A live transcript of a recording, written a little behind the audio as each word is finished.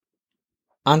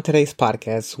On today's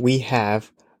podcast, we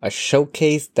have a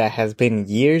showcase that has been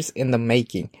years in the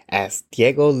making as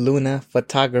Diego Luna,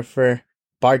 photographer,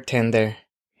 bartender,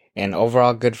 and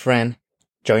overall good friend,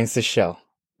 joins the show.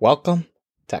 Welcome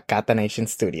to Acata Nation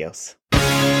Studios.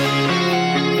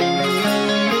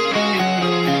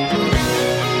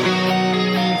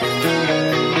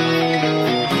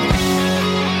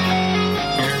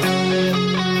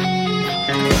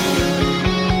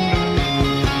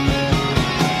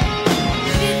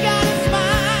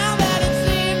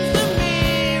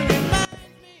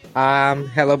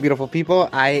 Hello, beautiful people.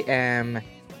 I am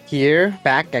here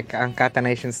back at Ancata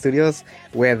Nation Studios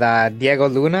with Diego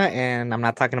Luna, and I'm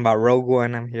not talking about Rogue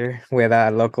One. I'm here with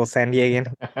local San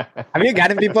Diegan. Have you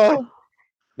gotten people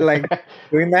like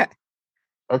doing that?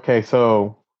 Okay,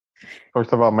 so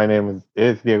first of all, my name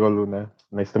is Diego Luna.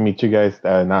 Nice to meet you guys.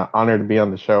 Not honored to be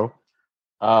on the show.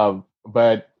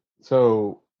 But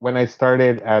so when I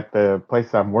started at the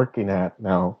place I'm working at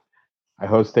now, I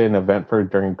hosted an event for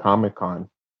during Comic Con,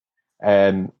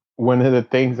 and one of the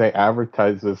things I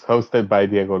advertised was hosted by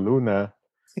Diego Luna.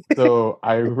 So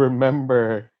I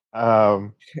remember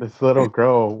this little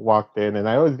girl walked in, and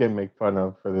I always get made fun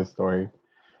of for this story.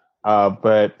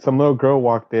 But some little girl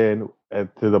walked in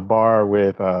to the bar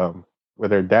with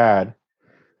her dad,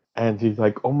 and she's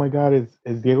like, "Oh my God,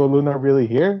 is Diego Luna really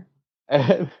here?"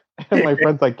 And, and my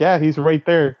friend's like, "Yeah, he's right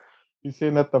there. He's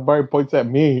sitting at the bar." He points at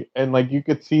me, and like you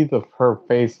could see her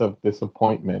face of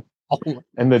disappointment. Oh,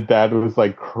 And the dad was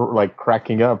like like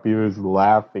cracking up. He was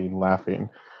laughing,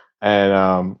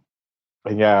 and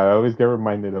and yeah, I always get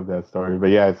reminded of that story. But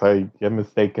yeah, so I get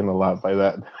mistaken a lot by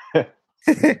that.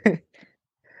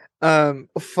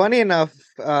 funny enough,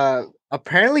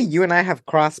 apparently you and I have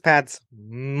crossed paths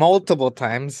multiple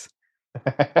times.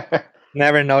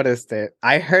 Never noticed it.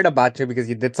 I heard about you because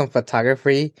you did some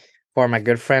photography for my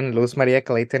good friend Luz Maria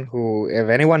Clayton, who, if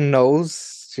anyone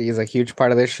knows, she is a huge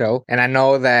part of this show. And I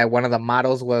know that one of the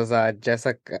models was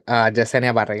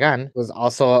Yesenia Barragan, who's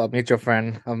also a mutual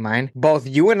friend of mine. Both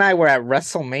you and I were at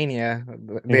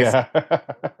WrestleMania this, Yeah.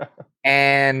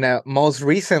 and most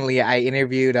recently, I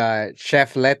interviewed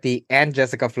Chef Letty and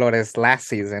Jessica Flores last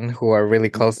season, who are really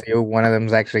close to you. One of them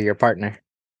is actually your partner.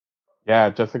 Yeah,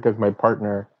 Jessica's my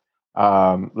partner.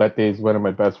 Letty is one of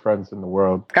my best friends in the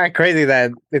world. Kind of crazy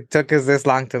that it took us this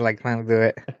long to like kind of do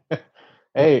it.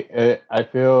 I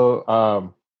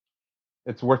feel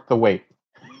it's worth the wait.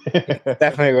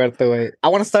 Definitely worth the wait. I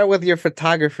want to start with your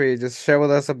photography. Just share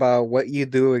with us about what you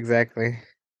do exactly.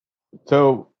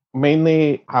 So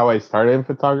mainly how I started in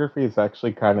photography is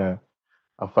actually kind of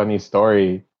a funny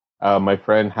story. My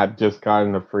friend had just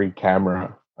gotten a free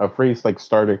camera, a free like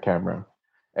starter camera,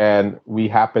 and we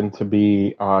happened to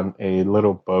be on a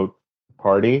little boat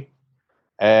party,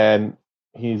 and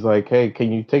he's like, "Hey,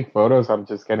 can you take photos? I'm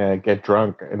just gonna get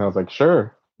drunk." And I was like,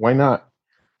 "Sure, why not?"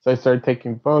 So I started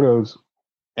taking photos,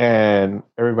 and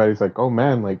everybody's like, "Oh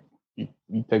man, like you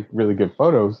take really good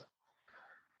photos."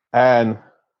 And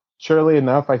surely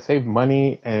enough, I saved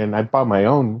money and I bought my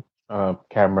own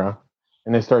camera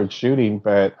and I started shooting,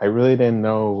 but I really didn't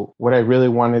know what I really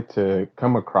wanted to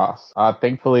come across.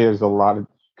 Thankfully, there's a lot of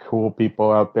cool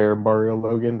people out there in Barrio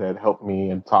Logan that helped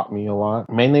me and taught me a lot.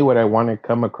 Mainly, what I want to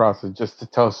come across is just to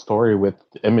tell a story with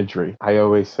imagery. I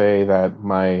always say that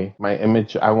my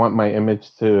image, I want my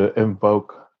image to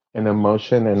invoke an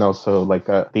emotion and also like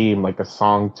a theme, like a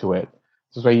song to it.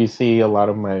 This is why you see a lot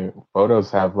of my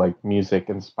photos have like music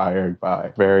inspired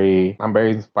by I'm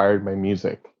very inspired by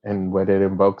music and what it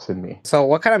invokes in me. So,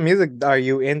 what kind of music are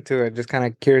you into? Just kind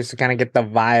of curious to kind of get the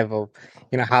vibe of,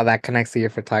 how that connects to your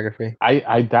photography.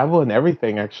 I dabble in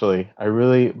everything actually. I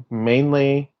really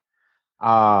mainly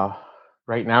uh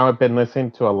right now I've been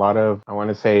listening to a lot of, I want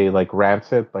to say, like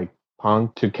Rancid, like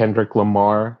punk, to Kendrick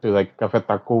Lamar, to like Café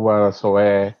Tacuba,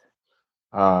 Zoe.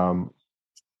 Um,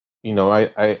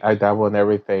 I dabble in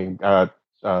everything. Uh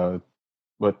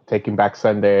with Taking Back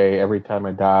Sunday, Every Time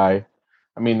I Die.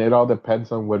 I mean, it all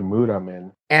depends on what mood I'm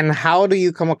in. And how do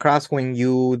you come across when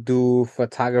you do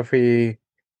photography,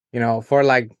 for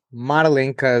like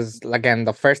modeling? Because again,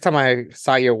 the first time I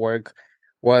saw your work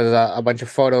was a bunch of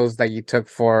photos that you took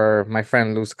for my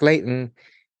friend Luz Clayton,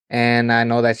 and I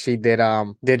know that she did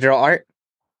digital art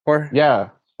for Yeah,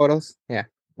 photos. Yeah.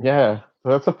 yeah. So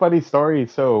that's a funny story.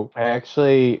 So I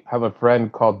actually have a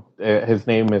friend called, his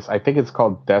name is, I think it's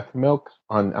called Death Milk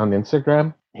on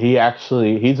Instagram.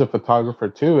 He's a photographer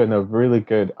too and a really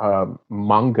good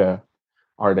manga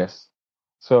artist.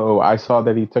 So I saw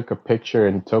that he took a picture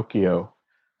in Tokyo,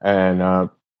 and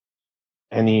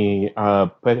he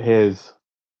put his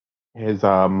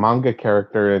manga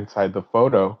character inside the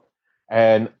photo,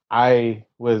 and I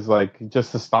was like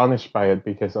just astonished by it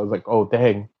because I was like, oh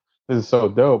dang, this is so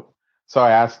dope. So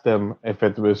I asked him if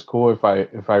it was cool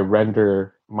if I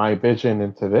render my vision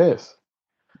into this.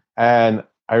 And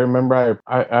I remember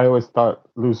I always thought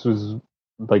Luz was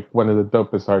like one of the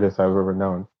dopest artists I've ever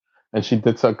known. And she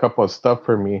did a couple of stuff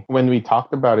for me. When we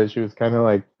talked about it, she was kind of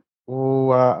like,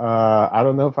 "Oh, I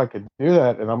don't know if I could do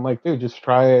that." And I'm like, "Dude, just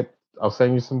try it. I'll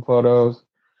send you some photos,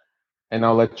 and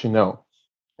I'll let you know,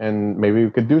 and maybe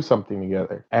we could do something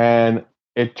together." And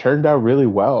it turned out really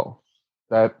well.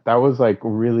 That was like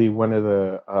really one of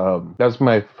the that was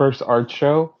my first art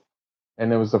show,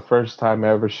 and it was the first time I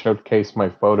ever showcased my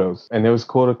photos. And it was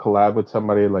cool to collab with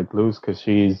somebody like Luz because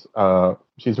she's a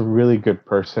really good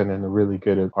person and a really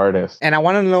good artist. And I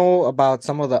want to know about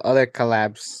some of the other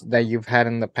collabs that you've had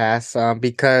in the past,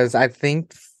 because I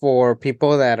think for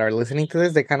people that are listening to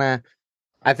this,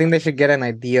 I think they should get an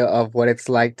idea of what it's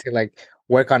like to like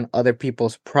work on other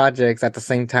people's projects at the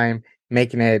same time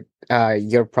making it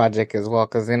your project as well.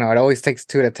 Because it always takes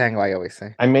two to tango. I always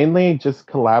say. I mainly just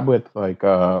collab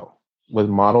with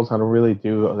models. I don't really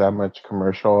do that much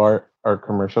commercial art or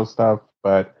commercial stuff,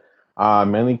 but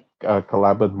mainly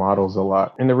collab with models a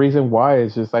lot. And the reason why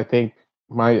is just I think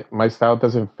my style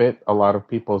doesn't fit a lot of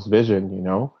people's vision, you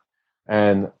know.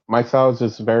 And my style is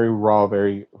just very raw,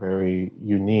 very very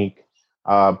unique.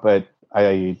 But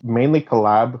I mainly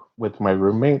collab with my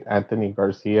roommate Anthony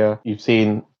Garcia. You've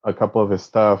seen a couple of his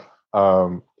stuff.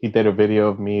 He did a video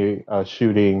of me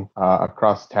shooting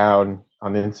across town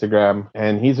on Instagram,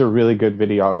 and he's a really good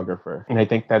videographer. And I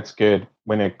think that's good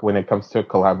when it comes to a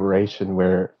collaboration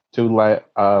where you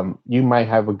might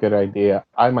have a good idea,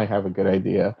 I might have a good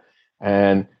idea,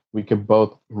 and we could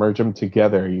both merge them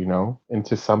together,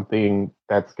 into something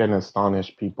that's gonna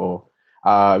astonish people.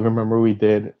 I remember we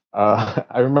did.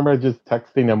 I remember just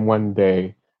texting him one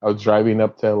day. I was driving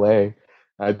up to LA.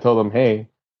 I told him, "Hey,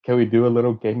 can we do a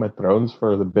little Game of Thrones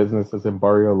for the businesses in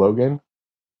Barrio Logan?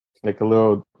 Like a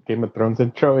little Game of Thrones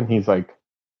intro?" And he's like,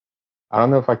 "I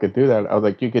don't know if I could do that." I was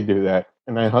like, "You could do that."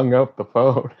 And I hung up the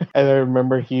phone. And I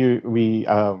remember we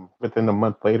within a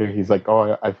month later, he's like,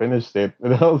 "Oh, I finished it."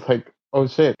 And I was like, "Oh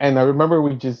shit." And I remember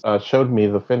we just showed me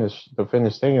the finished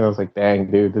thing, and I was like,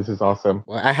 "Dang, dude, this is awesome."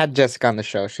 Well, I had Jessica on the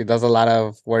show. She does a lot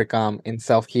of work in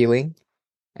self healing.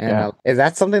 And Yeah. is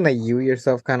that something that you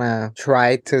yourself kind of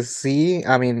try to see?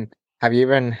 I mean, have you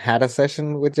even had a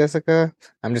session with Jessica?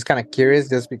 I'm just kind of curious,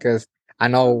 just because I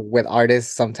know with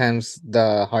artists, sometimes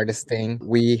the hardest thing,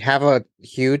 we have a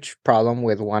huge problem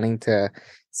with wanting to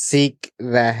seek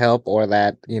that help or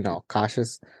that,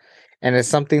 cautious. And it's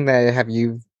something that have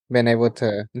you been able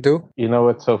to do? You know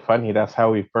what's so funny? That's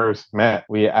how we first met.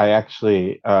 I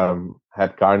actually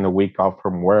had gotten a week off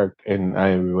from work, and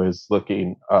I was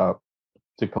looking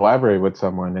to collaborate with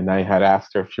someone, and I had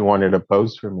asked her if she wanted to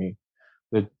pose for me,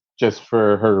 but just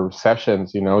for her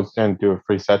sessions. It's going to do a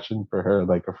free session for her,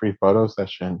 like a free photo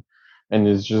session. And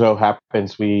it just so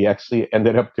happens we actually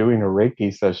ended up doing a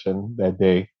Reiki session that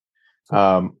day.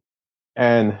 Um,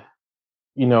 and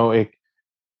you know, it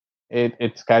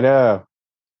it's kind of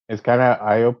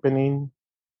eye opening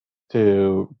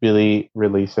to really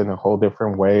release in a whole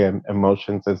different way and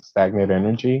emotions and stagnant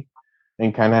energy,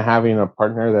 and kind of having a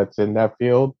partner that's in that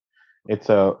field. It's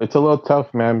a little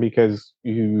tough, man, because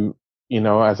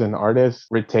as an artist,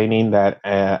 retaining that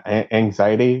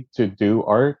anxiety to do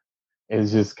art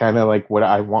is just kind of like what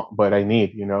I want, but I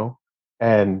need,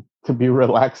 and to be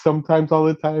relaxed sometimes all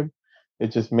the time,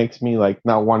 it just makes me like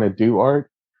not want to do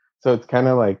art. So it's kind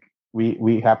of like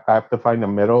I have to find a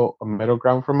middle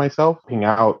ground for myself,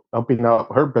 helping out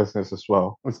her business as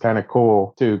well. It's kind of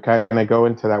cool to kind of go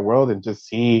into that world and just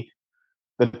see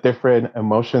the different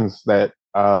emotions that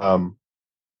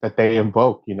they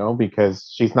invoke,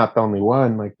 because she's not the only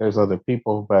one. Like there's other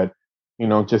people, but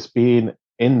just being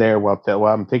in there while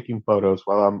I'm taking photos,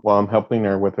 while I'm helping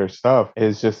her with her stuff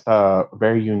is just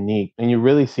very unique. And you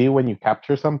really see when you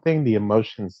capture something, the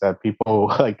emotions that people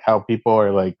like, how people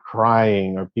are like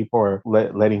crying, or people are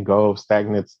letting go of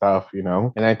stagnant stuff.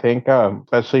 And I think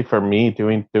especially for me,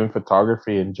 doing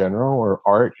photography in general, or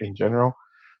art in general,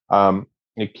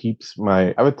 it keeps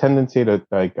I have a tendency to,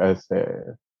 like I say,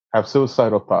 have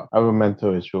suicidal thoughts. I have a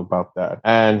mental issue about that.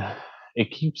 And it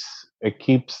keeps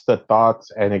the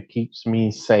thoughts, and it keeps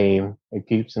me sane. It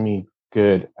keeps me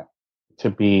good to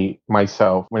be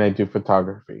myself when I do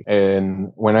photography.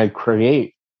 And when I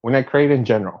create in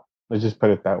general, let's just put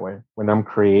it that way. When I'm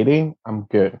creating, I'm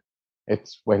good.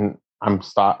 It's when I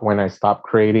stop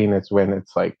creating, it's when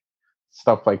it's like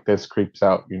stuff like this creeps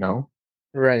out.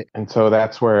 Right. And so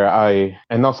that's where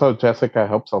and also Jessica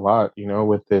helps a lot,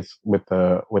 with this, with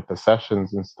the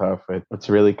sessions and stuff. It's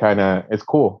really it's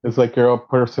cool. It's like your own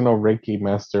personal Reiki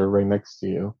master right next to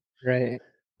you. Right.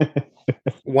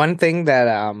 One thing that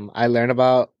I learned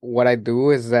about what I do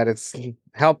is that it's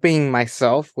helping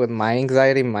myself with my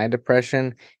anxiety, my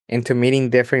depression, into meeting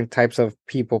different types of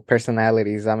people,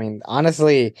 personalities. I mean,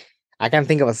 honestly, I can't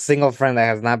think of a single friend that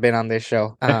has not been on this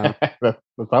show.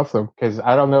 That's awesome. Because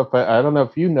I don't know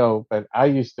if you know, but I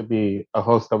used to be a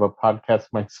host of a podcast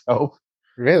myself.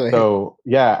 Really? So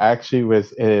yeah, I actually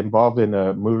was involved in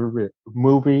a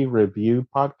movie review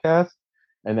podcast,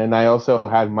 and then I also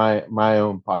had my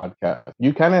own podcast.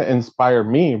 You kind of inspire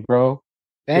me, bro,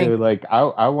 to Thank like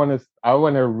I want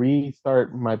to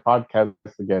restart my podcast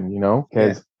again. yeah.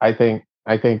 Because I think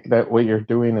that what you're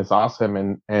doing is awesome,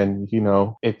 and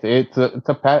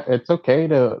it's okay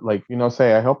to, like,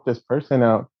 say I help this person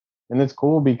out, and it's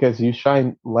cool because you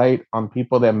shine light on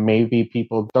people that maybe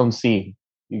people don't see.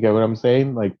 You get what I'm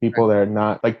saying? Like Right. people that are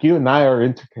not like you and I are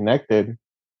interconnected,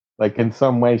 like in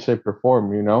some way, shape, or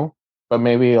form. But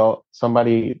maybe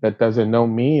somebody that doesn't know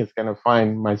me is gonna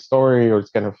find my story, or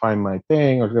it's gonna find my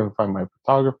thing, or it's gonna find my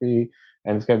photography,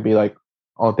 and it's gonna be like,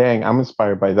 oh dang, I'm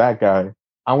inspired by that guy.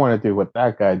 I want to do what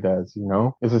that guy does.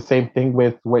 It's the same thing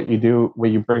with what you do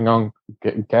when you bring on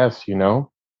guests.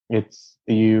 It's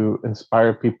you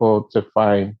inspire people to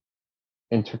find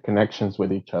interconnections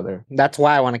with each other. That's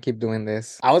why I want to keep doing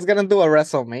this. I was gonna do a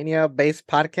WrestleMania based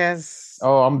podcast.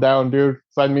 Oh, I'm down, dude.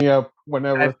 Sign me up I,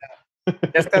 whenever.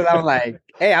 just because I'm like,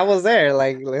 hey, I was there.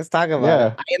 Like, let's talk about it.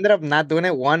 Yeah, I ended up not doing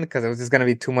it one because it was just gonna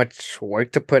be too much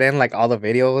work to put in, like all the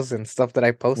videos and stuff that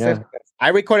I posted. yeah. I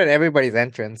recorded everybody's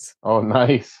entrance. Oh,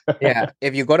 nice. Yeah,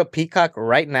 if you go to Peacock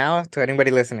right now, to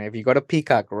anybody listening, if you go to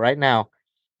Peacock right now,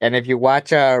 and if you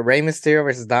watch Rey Mysterio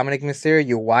versus Dominic Mysterio,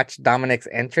 you watch Dominic's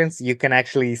entrance, you can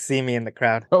actually see me in the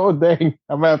crowd. Oh, dang.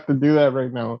 I'm gonna have to do that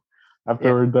right now Yeah,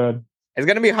 after we're done. it's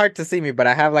gonna be hard to see me, but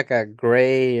I have like a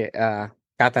gray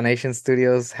Kata Nation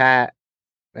Studios hat,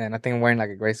 and I think I'm wearing like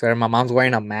a gray sweater. My mom's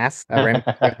wearing a mask, a Rey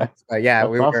Mysterio mask. But yeah,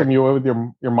 That's we were. awesome. You went with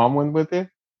your mom went with you?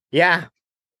 Yeah,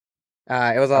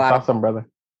 it was a That's lot of. awesome, brother.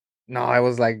 No, it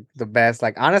was like the best.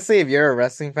 Like honestly, if you're a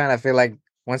wrestling fan, I feel like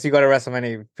once you go to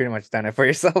WrestleMania, you've pretty much done it for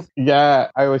yourself. Yeah,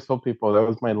 I always told people that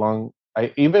was my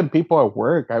I even people at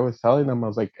work, I was telling them, I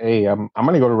was like, hey, I'm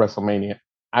gonna go to WrestleMania.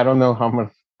 I don't know how I'm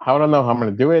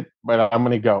gonna do it, but I'm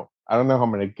gonna go. I don't know how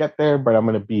I'm gonna get there, but I'm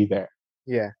gonna be there.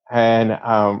 Yeah. And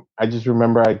I just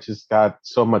remember I just got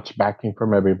so much backing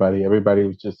from everybody. Everybody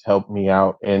was just helped me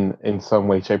out in some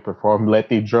way, shape, or form.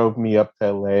 Letty drove me up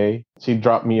to LA. She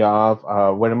dropped me off.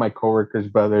 One of my coworkers'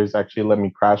 brothers actually let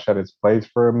me crash at his place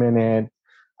for a minute.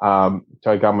 So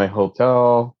I got my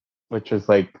hotel, which was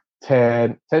like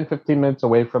 15 minutes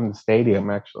away from the stadium,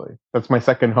 actually. That's my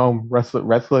second home.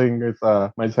 Wrestling is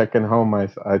my second home,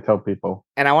 I tell people.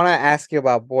 And I want to ask you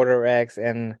about Border X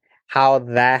and how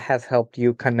that has helped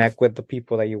you connect with the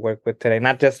people that you work with today.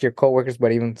 Not just your coworkers,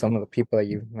 but even some of the people that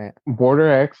you've met.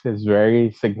 Border X is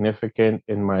very significant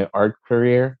in my art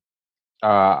career.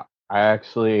 I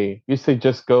actually used to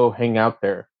just go hang out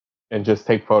there and just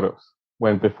take photos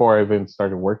before I even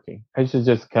started working. I used to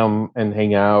just come and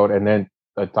hang out, and then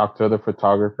talk to other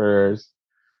photographers.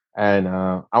 And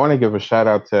I want to give a shout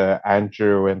out to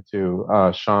Andrew and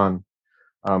to Sean,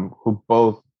 who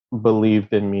both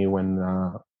believed in me when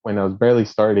I was barely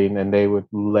starting, and they would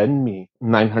lend me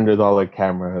 $900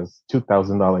 cameras,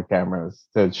 $2,000 cameras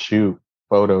to shoot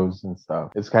photos and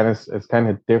stuff. It's kind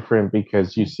of different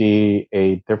because you see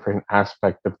a different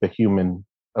aspect of humans.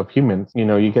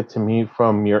 You get to meet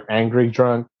from your angry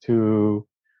drunk to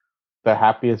the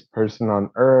happiest person on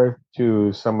earth,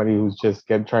 to somebody who's just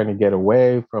trying to get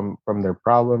away from their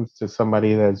problems, to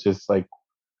somebody that's just like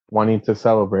wanting to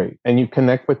celebrate, and you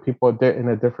connect with people in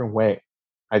a different way.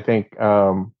 I think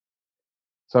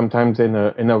sometimes in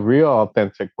a real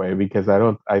authentic way, because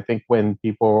I think when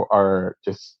people are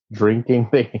just drinking,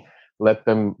 they let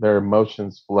their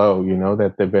emotions flow,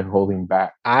 that they've been holding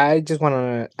back. I just want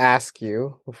to ask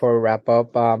you before we wrap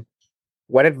up,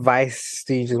 what advice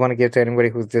do you just want to give to anybody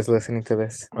who's just listening to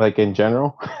this? Like in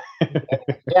general.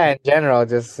 Yeah, in general,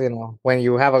 just when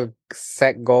you have a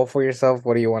set goal for yourself,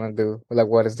 what do you want to do? Like,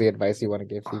 what is the advice you want to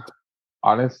give people?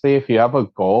 Honestly, if you have a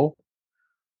goal,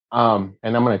 and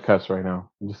I'm gonna cuss right now,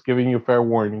 I'm just giving you a fair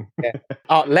warning. Yeah.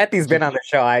 Oh, Letty's been on the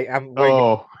show. We're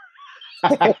Oh,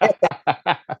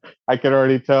 I can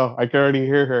already tell. I can already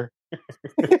hear her.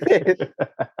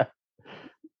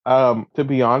 To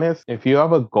be honest, if you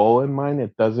have a goal in mind,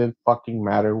 it doesn't fucking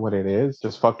matter what it is.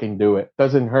 Just fucking do it.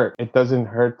 Doesn't hurt. It doesn't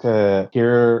hurt to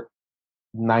hear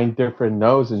 9 different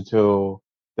no's until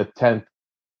the 10th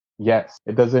yes,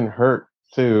 it doesn't hurt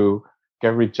to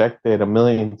get rejected a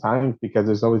million times because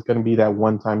there's always going to be that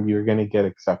one time you're going to get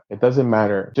accepted. It doesn't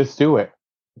matter. Just do it.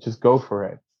 Just go for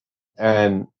it.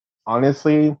 And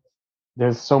honestly,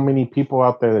 there's so many people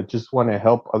out there that just want to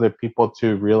help other people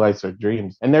to realize their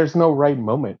dreams. And there's no right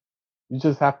moment. You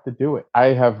just have to do it. I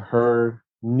have heard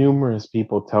numerous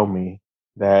people tell me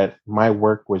that my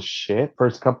work was shit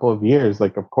first couple of years.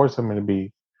 Like, of course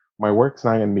my work's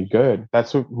not going to be good.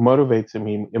 That's what motivates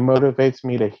me. It motivates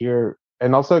me to hear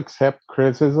and also accept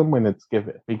criticism when it's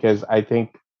given, because I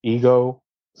think ego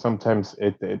sometimes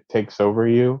it takes over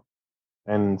you.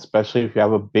 And especially if you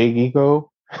have a big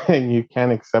ego and you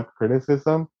can't accept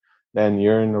criticism, then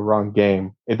you're in the wrong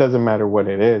game. It doesn't matter what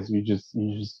it is. You just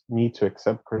need to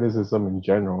accept criticism in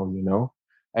general,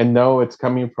 and know it's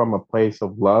coming from a place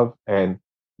of love and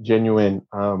genuine,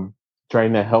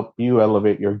 trying to help you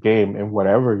elevate your game in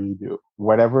whatever you do.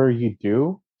 Whatever you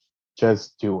do,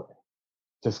 just do it.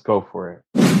 Just go for it.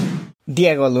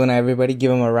 Diego Luna, everybody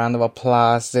give him a round of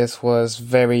applause. This was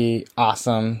very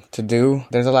awesome to do.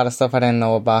 There's a lot of stuff I didn't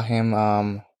know about him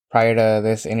prior to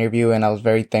this interview, and I was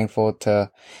very thankful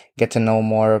to get to know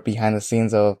more behind the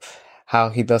scenes of how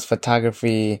he does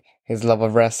photography, his love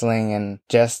of wrestling, and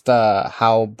just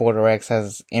how Border X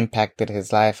has impacted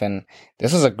his life. And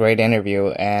this was a great interview,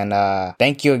 and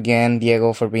thank you again,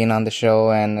 Diego, for being on the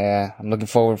show, and I'm looking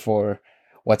forward for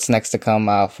what's next to come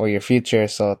for your future.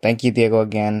 So thank you, Diego,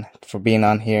 again for being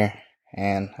on here,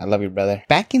 and I love you, brother.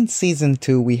 Back in season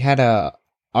 2, we had a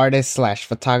artist /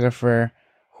 photographer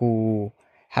who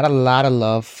had a lot of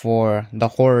love for the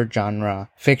horror genre,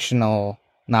 fictional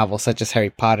novels such as Harry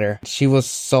Potter. She was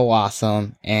so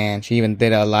awesome, and she even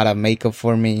did a lot of makeup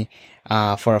for me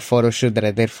for a photo shoot that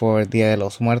I did for Dia de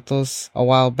los Muertos a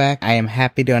while back. I am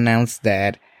happy to announce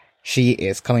that she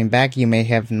is coming back. You may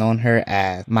have known her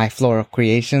as My Floral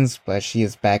Creations, but she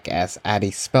is back as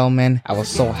Addie Spellman. I was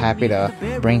so happy to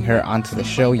bring her onto the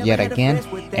show yet again,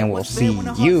 and we'll see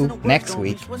you next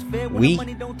week. We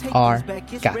are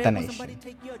Gata Nation.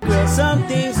 Some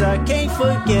things I can't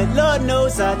forget, Lord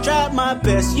knows I tried my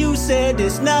best. You said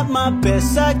it's not my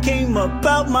best, I came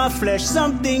about my flesh.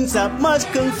 Some things I must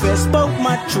confess, spoke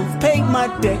my truth, paid my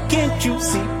debt. Can't you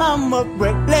see I'm a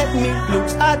wreck? Let me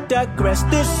loose, I digress.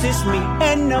 This is me,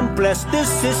 and I'm blessed.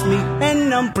 This is me,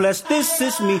 and I'm blessed. This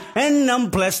is me, and I'm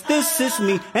blessed. This is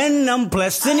me, and I'm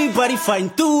blessed. Anybody fighting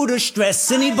through the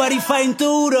stress? Anybody fighting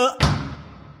through the...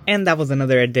 And that was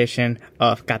another edition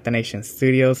of Gata Nation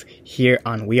Studios here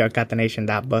on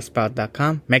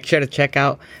wearegatanation.buzzsprout.com. Make sure to check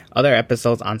out other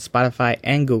episodes on Spotify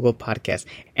and Google Podcasts.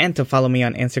 And to follow me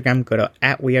on Instagram, go to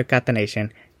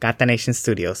 @wearegatanation, Gata Nation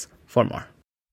Studios for more.